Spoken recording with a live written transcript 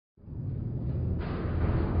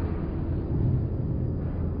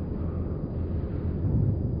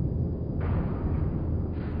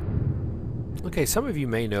Okay, some of you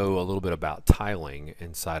may know a little bit about tiling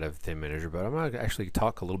inside of ThinManager, but I'm going to actually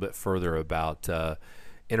talk a little bit further about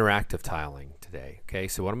interactive tiling today. Okay,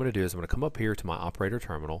 so what I'm going to do is I'm going to come up here to my operator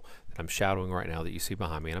terminal that I'm shadowing right now that you see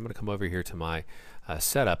behind me, and I'm going to come over here to my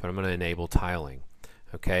setup, and I'm going to enable tiling.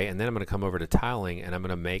 Okay, and then I'm going to come over to tiling, and I'm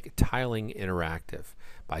going to make tiling interactive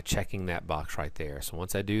by checking that box right there. So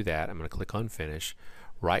once I do that, I'm going to click on Finish,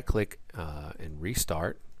 right click and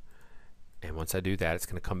restart. And once I do that, it's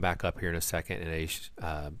going to come back up here in a second in a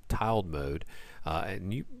tiled mode.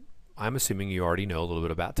 I'm assuming you already know a little bit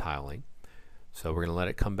about tiling. So we're going to let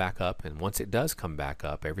it come back up. And once it does come back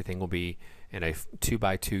up, everything will be in a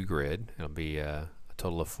 2x2 grid. It'll be a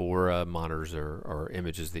total of 4 monitors or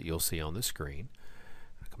images that you'll see on the screen.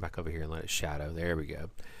 I'll come back over here and let it shadow. There we go.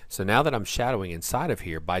 So now that I'm shadowing inside of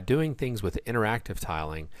here, by doing things with interactive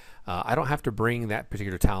tiling, I don't have to bring that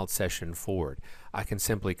particular tiled session forward. I can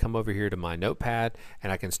simply come over here to my notepad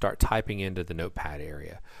and I can start typing into the notepad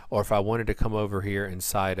area. Or if I wanted to come over here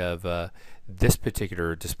inside of this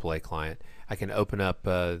particular display client, I can open up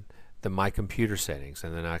the My Computer settings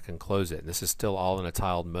and then I can close it. And this is still all in a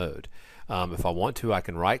tiled mode. If I want to, I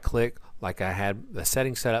can right click like I had the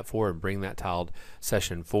setting set up for and bring that tiled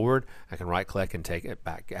session forward. I can right click and take it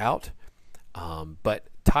back out. But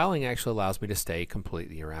tiling actually allows me to stay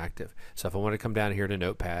completely interactive. So if I want to come down here to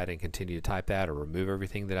Notepad and continue to type that or remove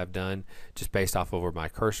everything that I've done just based off of where my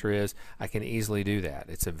cursor is, I can easily do that.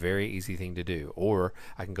 It's a very easy thing to do. Or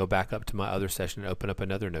I can go back up to my other session and open up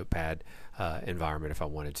another Notepad environment if I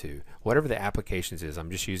wanted to. Whatever the applications is, I'm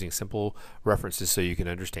just using simple references so you can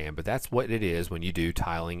understand, but that's what it is when you do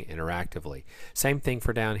tiling interactively. Same thing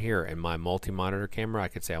for down here in my multi-monitor camera. I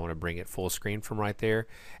could say I want to bring it full screen from right there,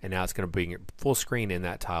 and now it's going to bring it full screen in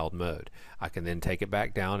that tiled mode. I can then take it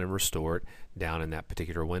back down and restore it down in that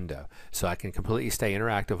particular window. So I can completely stay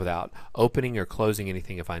interactive without opening or closing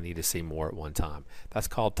anything if I need to see more at one time. That's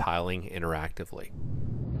called tiling interactively.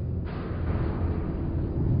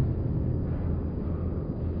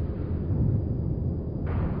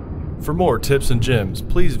 For more tips and gems,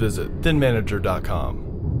 please visit ThinManager.com.